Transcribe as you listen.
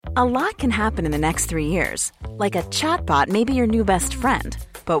A lot can happen in the next 3 years. Like a chatbot may be your new best friend.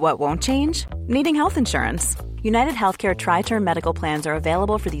 But what won't change? Needing health insurance. United Healthcare Tri-Term Medical Plans are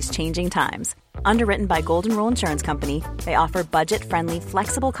available for these changing times. Underwritten by Golden Rule Insurance Company, they offer budget-friendly,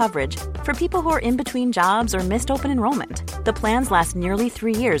 flexible coverage for people who are in between jobs or missed open enrollment. The plans last nearly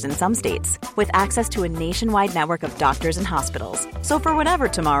 3 years in some states, with access to a nationwide network of doctors and hospitals. So for whatever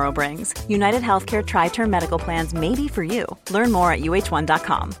tomorrow brings, United Healthcare Tri-Term Medical Plans may be for you. Learn more at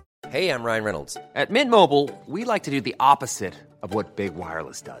uh1.com. Hey, I'm Ryan Reynolds. At Mint Mobile, we like to do the opposite of what Big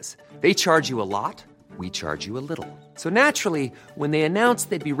Wireless does. They charge you a lot, we charge you a little. So naturally, when they announced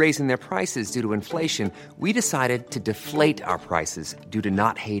they'd be raising their prices due to inflation, we decided to deflate our prices due to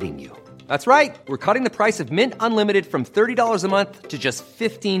not hating you. That's right. We're cutting the price of Mint Unlimited from $30 a month to just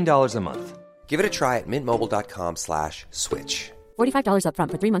 $15 a month. Give it a try at mintmobile.com/switch. $45 up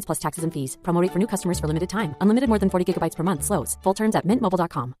front for 3 months plus taxes and fees. Promo rate for new customers for limited time. Unlimited more than 40 gigabytes per month. Slows full terms at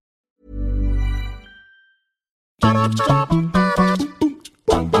mintmobile.com.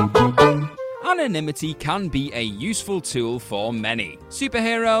 Anonymity can be a useful tool for many.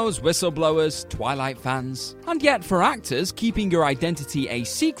 Superheroes, whistleblowers, Twilight fans. And yet for actors, keeping your identity a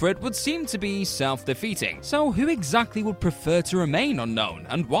secret would seem to be self-defeating. So who exactly would prefer to remain unknown,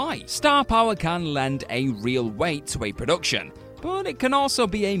 and why? Star power can lend a real weight to a production, but it can also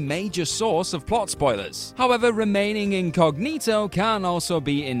be a major source of plot spoilers. However, remaining incognito can also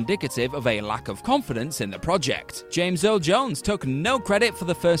be indicative of a lack of confidence in the project. James Earl Jones took no credit for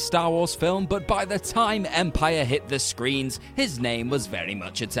the first Star Wars film, but by the time Empire hit the screens, his name was very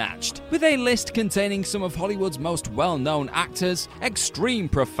much attached. With a list containing some of Hollywood's most well-known actors, extreme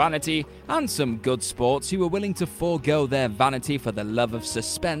profanity, and some good sports who were willing to forego their vanity for the love of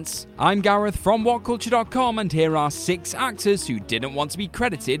suspense, I'm Gareth from WhatCulture.com, and here are 6 actors who didn't want to be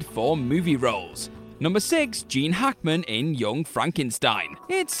credited for movie roles. Number 6, Gene Hackman in Young Frankenstein.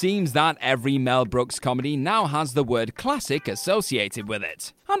 It seems that every Mel Brooks comedy now has the word classic associated with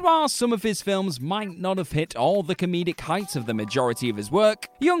it. And while some of his films might not have hit all the comedic heights of the majority of his work,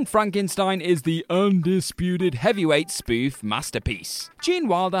 Young Frankenstein is the undisputed heavyweight spoof masterpiece. Gene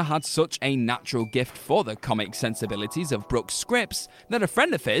Wilder had such a natural gift for the comic sensibilities of Brooks' scripts that a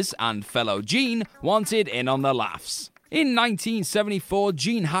friend of his and fellow Gene wanted in on the laughs. In 1974,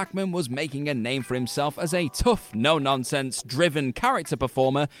 Gene Hackman was making a name for himself as a tough, no-nonsense, driven character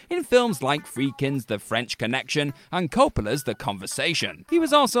performer in films like Friedkin's The French Connection and Coppola's The Conversation. He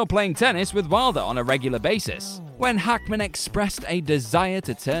was also playing tennis with Wilder on a regular basis, when Hackman expressed a desire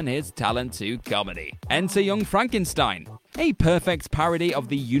to turn his talent to comedy. Enter Young Frankenstein, a perfect parody of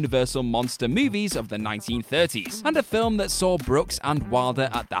the Universal monster movies of the 1930s, and a film that saw Brooks and Wilder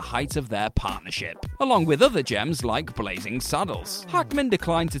at the height of their partnership, along with other gems like Blazing Saddles. Hackman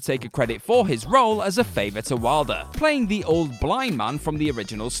declined to take a credit for his role as a favor to Wilder, playing the old blind man from the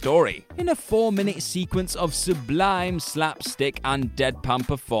original story, in a 4-minute sequence of sublime slapstick and deadpan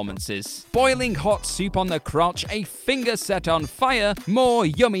performances. Boiling hot soup on the crotch, a finger set on fire, more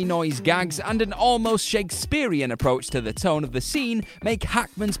yummy noise gags, and an almost Shakespearean approach to the tone of the scene make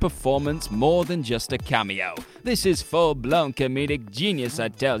Hackman's performance more than just a cameo. This is full-blown comedic genius, I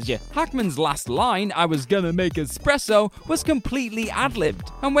tells you. Hackman's last line, "I was gonna make espresso," was completely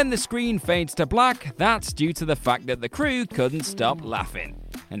ad-libbed, and when the screen fades to black, that's due to the fact that the crew couldn't stop laughing.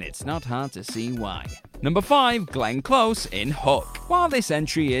 And it's not hard to see why. Number 5, Glenn Close in Hook. While this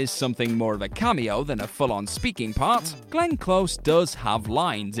entry is something more of a cameo than a full-on speaking part, Glenn Close does have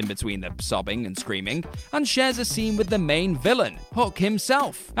lines in between the sobbing and screaming, and shares a scene with the main villain, Hook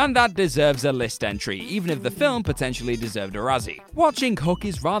himself. And that deserves a list entry, even if the film potentially deserved a Razzie. Watching Hook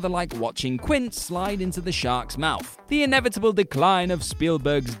is rather like watching Quint slide into the shark's mouth. The inevitable decline of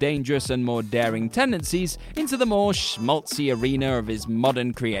Spielberg's dangerous and more daring tendencies into the more schmaltzy arena of his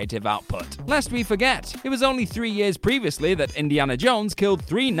modern creative output. Lest we forget, it was only 3 years previously that Indiana Jones killed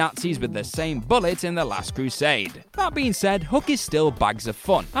 3 Nazis with the same bullet in The Last Crusade. That being said, Hook is still bags of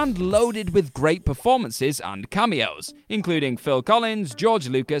fun, and loaded with great performances and cameos, including Phil Collins, George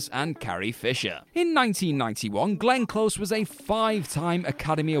Lucas, and Carrie Fisher. In 1991, Glenn Close was a 5-time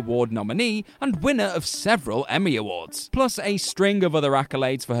Academy Award nominee and winner of several Emmy Awards, plus a string of other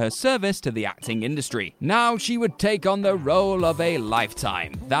accolades for her service to the acting industry. Now she would take on the role of a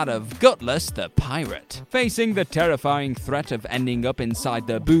lifetime, that of Gutless the Pirate. pirate. Facing the terrifying threat of ending up inside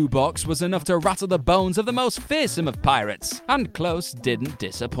the boo box was enough to rattle the bones of the most fearsome of pirates, and Close didn't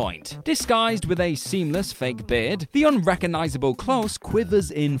disappoint. Disguised with a seamless fake beard, the unrecognizable Close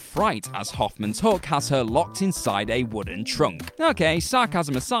quivers in fright as Hoffman's hook has her locked inside a wooden trunk. Okay,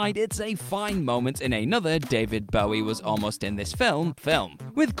 sarcasm aside, it's a fine moment in another David Bowie was almost in this film,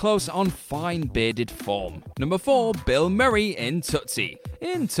 with Close on fine bearded form. Number 4, Bill Murray in Tootsie.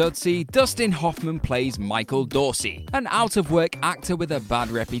 In Tootsie, Dustin Hoffman plays Michael Dorsey, an out-of-work actor with a bad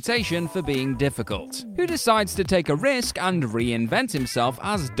reputation for being difficult, who decides to take a risk and reinvent himself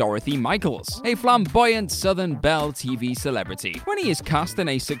as Dorothy Michaels, a flamboyant Southern Belle TV celebrity. When he is cast in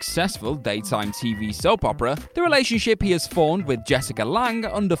a successful daytime TV soap opera, the relationship he has formed with Jessica Lange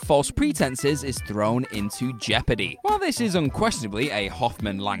under false pretenses is thrown into jeopardy. While this is unquestionably a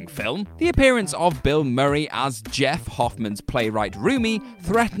Hoffman-Lange film, the appearance of Bill Murray as Jeff, Hoffman's playwright roomie,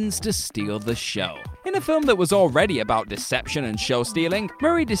 threatens to steal the show. In a film that was already about deception and show stealing,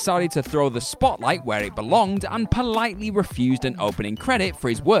 Murray decided to throw the spotlight where it belonged and politely refused an opening credit for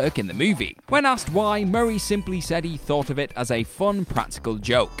his work in the movie. When asked why, Murray simply said he thought of it as a fun, practical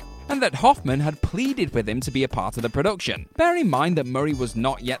joke, and that Hoffman had pleaded with him to be a part of the production. Bear in mind that Murray was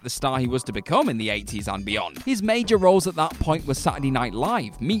not yet the star he was to become in the 80s and beyond. His major roles at that point were Saturday Night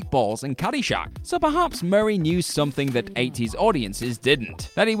Live, Meatballs, and Caddyshack, so perhaps Murray knew something that 80s audiences didn't,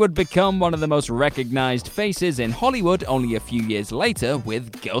 that he would become one of the most recognized faces in Hollywood only a few years later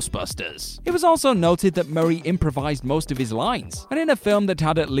with Ghostbusters. It was also noted that Murray improvised most of his lines, and in a film that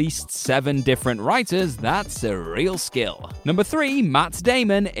had at least 7 different writers, that's a real skill. Number 3, Matt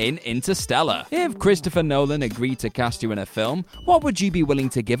Damon in Interstellar. If Christopher Nolan agreed to cast you in a film, what would you be willing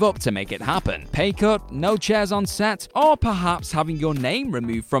to give up to make it happen? Pay cut, no chairs on set, or perhaps having your name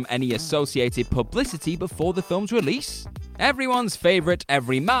removed from any associated publicity before the film's release? Everyone's favorite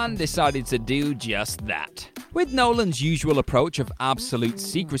everyman decided to do just that. With Nolan's usual approach of absolute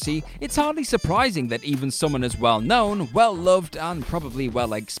secrecy, it's hardly surprising that even someone as well-known, well-loved, and probably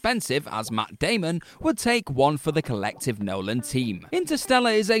well-expensive as Matt Damon would take one for the collective Nolan team.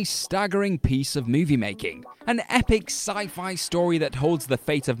 Interstellar is a staggering piece of movie-making, an epic sci-fi story that holds the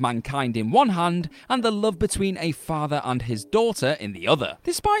fate of mankind in one hand and the love between a father and his daughter in the other.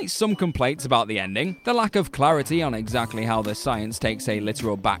 Despite some complaints about the ending, the lack of clarity on exactly how the science takes a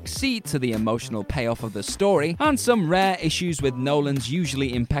literal back seat to the emotional payoff of the story, and some rare issues with Nolan's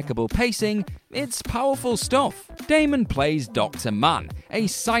usually impeccable pacing, it's powerful stuff. Damon plays Dr. Mann, a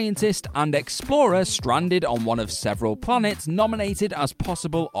scientist and explorer stranded on one of several planets nominated as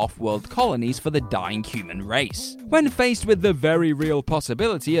possible off-world colonies for the dying human race. When faced with the very real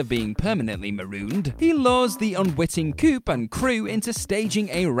possibility of being permanently marooned, he lures the unwitting Coop and crew into staging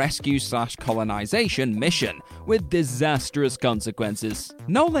a rescue/colonization mission, with disastrous consequences.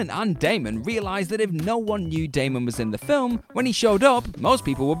 Nolan and Damon realize that if no one knew Damon was in the film, when he showed up, most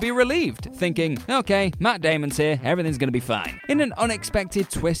people would be relieved, thinking, okay, Matt Damon's here, everything's gonna be fine. In an unexpected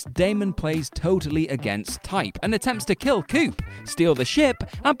twist, Damon plays totally against type and attempts to kill Coop, steal the ship,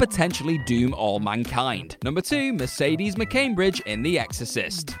 and potentially doom all mankind. Number 2, Mercedes McCambridge in The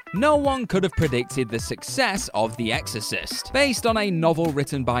Exorcist. No one could have predicted the success of The Exorcist. Based on a novel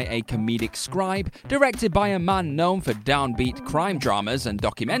written by a comedic scribe, directed by a man known for downbeat crime dramas and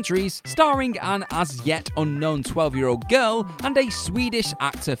documentaries, starring an as yet unknown 12-year-old girl and a Swedish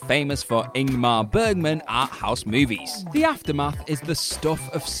actor famous for Ingmar Bergman art house movies. The aftermath is the stuff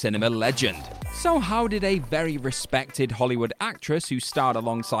of cinema legend. So how did a very respected Hollywood actress who starred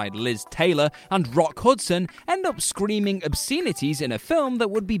alongside Liz Taylor and Rock Hudson end up screaming obscenities in a film that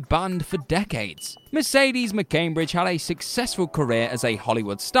would be banned for decades? Mercedes McCambridge had a successful career as a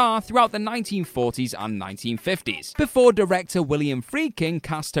Hollywood star throughout the 1940s and 1950s, before director William Friedkin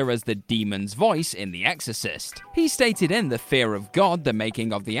cast her as the demon's voice in The Exorcist. He stated in The Fear of God, The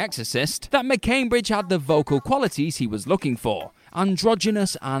Making of The Exorcist, that McCambridge had the vocal qualities he was looking for: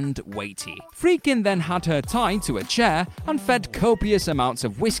 androgynous and weighty. Friedkin then had her tied to a chair and fed copious amounts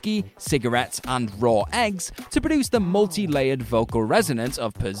of whiskey, cigarettes, and raw eggs to produce the multi-layered vocal resonance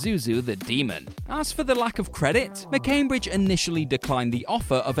of Pazuzu the Demon. As for the lack of credit, McCambridge initially declined the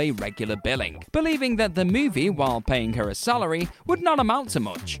offer of a regular billing, believing that the movie, while paying her a salary, would not amount to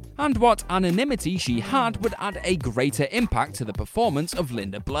much, and what anonymity she had would add a greater impact to the performance of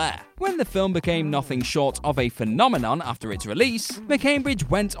Linda Blair. When the film became nothing short of a phenomenon after its release, McCambridge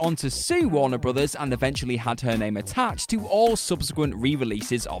went on to sue Warner Brothers and eventually had her name attached to all subsequent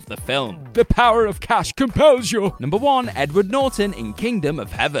re-releases of the film. The power of cash compels you! Number 1, Edward Norton in Kingdom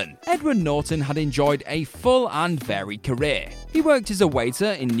of Heaven. Edward Norton had enjoyed a full and varied career. He worked as a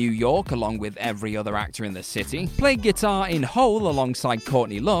waiter in New York along with every other actor in the city, played guitar in Hole alongside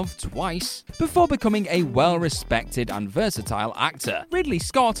Courtney Love, himself twice before becoming a well-respected and versatile actor. Ridley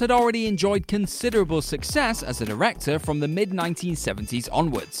Scott had already enjoyed considerable success as a director from the mid-1970s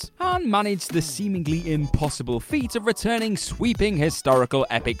onwards, and managed the seemingly impossible feat of returning sweeping historical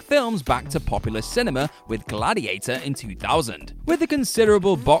epic films back to popular cinema with Gladiator in 2000. With the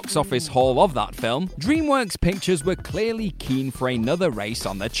considerable box office haul of that film, DreamWorks Pictures were clearly keen for another race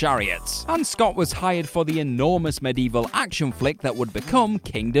on the chariots, and Scott was hired for the enormous medieval action flick that would become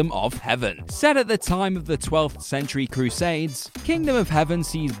Kingdom of Heaven. Set at the time of the 12th century Crusades, Kingdom of Heaven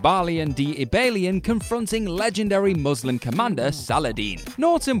sees Balian the Ibalian confronting legendary Muslim commander Saladin.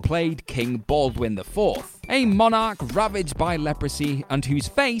 Norton played King Baldwin IV, a monarch ravaged by leprosy and whose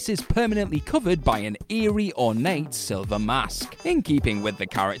face is permanently covered by an eerie, ornate silver mask. In keeping with the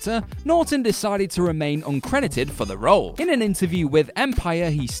character, Norton decided to remain uncredited for the role. In an interview with Empire,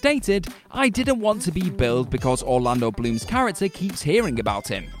 he stated, "I didn't want to be billed because Orlando Bloom's character keeps hearing about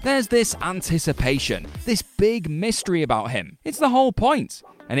him. There's this anticipation, this big mystery about him. It's the whole point.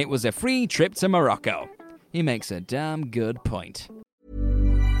 And it was a free trip to Morocco." He makes a damn good point.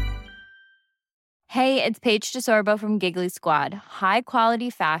 Hey, it's Paige DeSorbo from Giggly Squad. High quality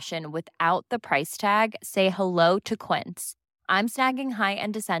fashion without the price tag. Say hello to Quince. I'm snagging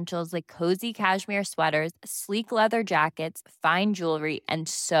high-end essentials like cozy cashmere sweaters, sleek leather jackets, fine jewelry, and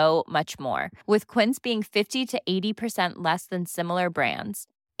so much more. With Quince being 50 to 80% less than similar brands.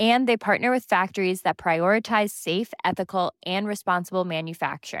 And they partner with factories that prioritize safe, ethical, and responsible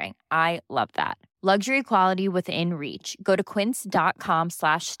manufacturing. I love that. Luxury quality within reach. Go to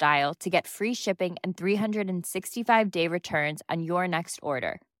quince.com/style to get free shipping and 365-day returns on your next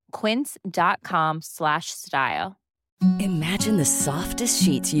order. Quince.com/style. Imagine the softest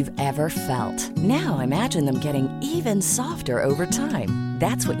sheets you've ever felt. Now imagine them getting even softer over time.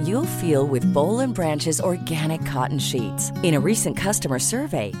 That's what you'll feel with Boll & Branch's organic cotton sheets. In a recent customer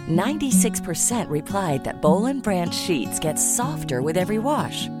survey, 96% replied that Boll & Branch sheets get softer with every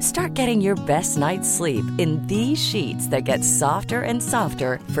wash. Start getting your best night's sleep in these sheets that get softer and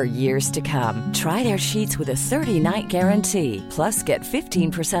softer for years to come. Try their sheets with a 30-night guarantee. Plus, get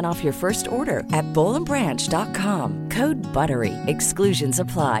 15% off your first order at bollandbranch.com. Code BUTTERY. Exclusions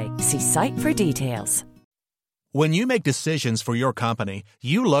apply. See site for details. When you make decisions for your company,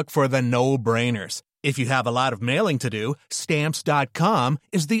 you look for the no-brainers. If you have a lot of mailing to do, Stamps.com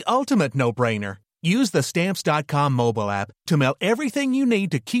is the ultimate no-brainer. Use the Stamps.com mobile app to mail everything you need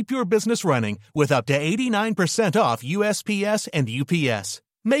to keep your business running with up to 89% off USPS and UPS.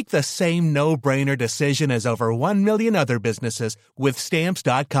 Make the same no-brainer decision as over 1 million other businesses with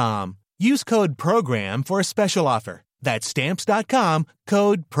Stamps.com. Use code PROGRAM for a special offer. That's Stamps.com,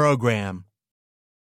 code PROGRAM.